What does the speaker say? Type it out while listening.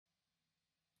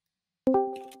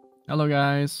Hello,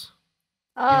 guys.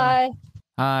 Hi.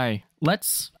 Hi.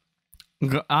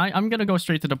 I'm gonna go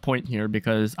straight to the point here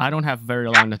because I don't have very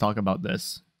long to talk about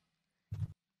this.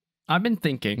 I've been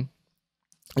thinking.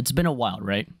 It's been a while,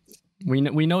 right? We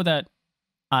know that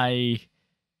I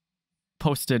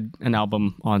posted an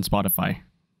album on Spotify,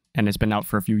 and it's been out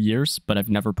for a few years, but I've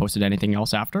never posted anything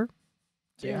else after.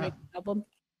 So you're making an album?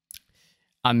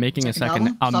 I'm making a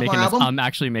second. Album? I'm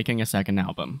actually making a second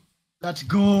album. Let's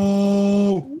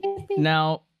go.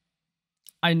 Now,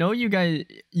 I know you guys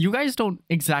don't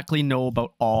exactly know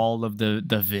about all of the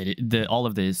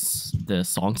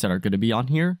songs that are going to be on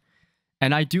here,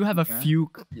 and I do have a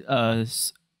few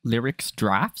lyrics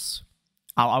drafts.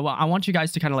 I want you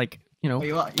guys to kind of like give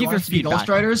your feedback.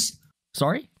 Ghostwriters?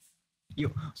 Sorry.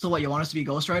 So what? You want us to be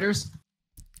ghostwriters?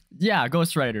 Yeah,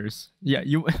 ghostwriters. Yeah,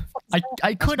 you.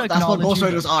 I could That's what acknowledge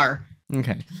ghostwriters are.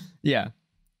 Okay. Yeah.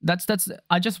 That's.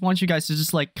 I just want you guys to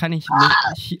just like kind of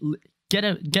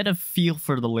get a feel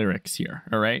for the lyrics here.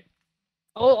 All right.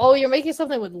 Oh, you're making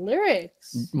something with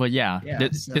lyrics. Well, yeah.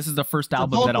 This is the first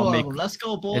album that I'll make. Let's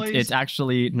go, boys. It's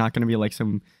actually not going to be like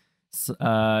some. It's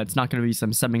not going to be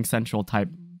some Semming Central type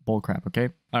bullcrap. Okay.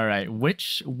 All right.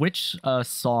 Which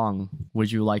song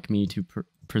would you like me to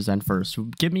present first?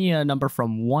 Give me a number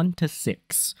from 1 to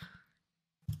 6.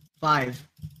 5.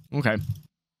 Okay.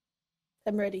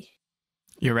 I'm ready.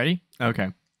 You ready? Okay.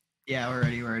 Yeah, we're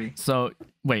ready. So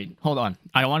wait, hold on.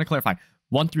 I want to clarify.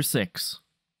 1 through 6.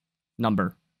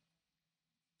 Number.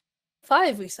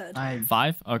 5, we said.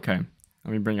 5? Okay.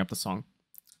 Let me bring up the song.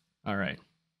 All right.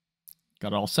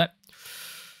 Got it all set.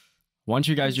 Want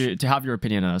you guys to have your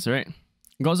opinion on this, all right?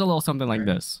 It goes a little something like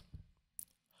this.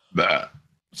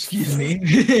 Excuse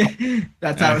me.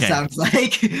 That's how it sounds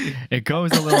like. It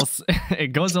goes a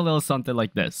little something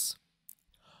like this.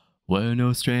 We're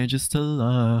no strangers to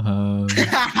love.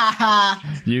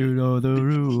 You know the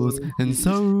rules, and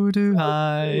so do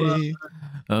I.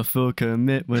 A full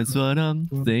commitment's what I'm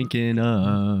thinking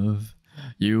of.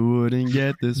 You wouldn't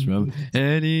get this from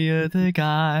any other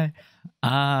guy.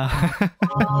 Feeling.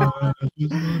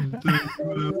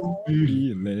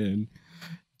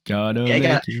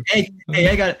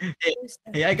 I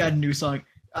got a new song.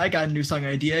 I got a new song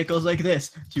idea. It goes like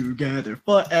this: together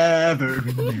forever,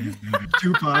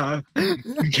 Tupac,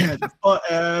 together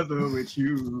forever with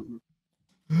you.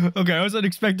 Okay, I wasn't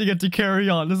expecting it to carry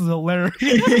on. This is hilarious.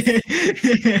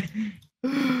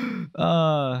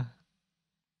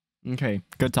 Okay,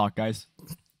 good talk, guys.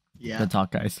 Yeah. Good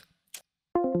talk, guys.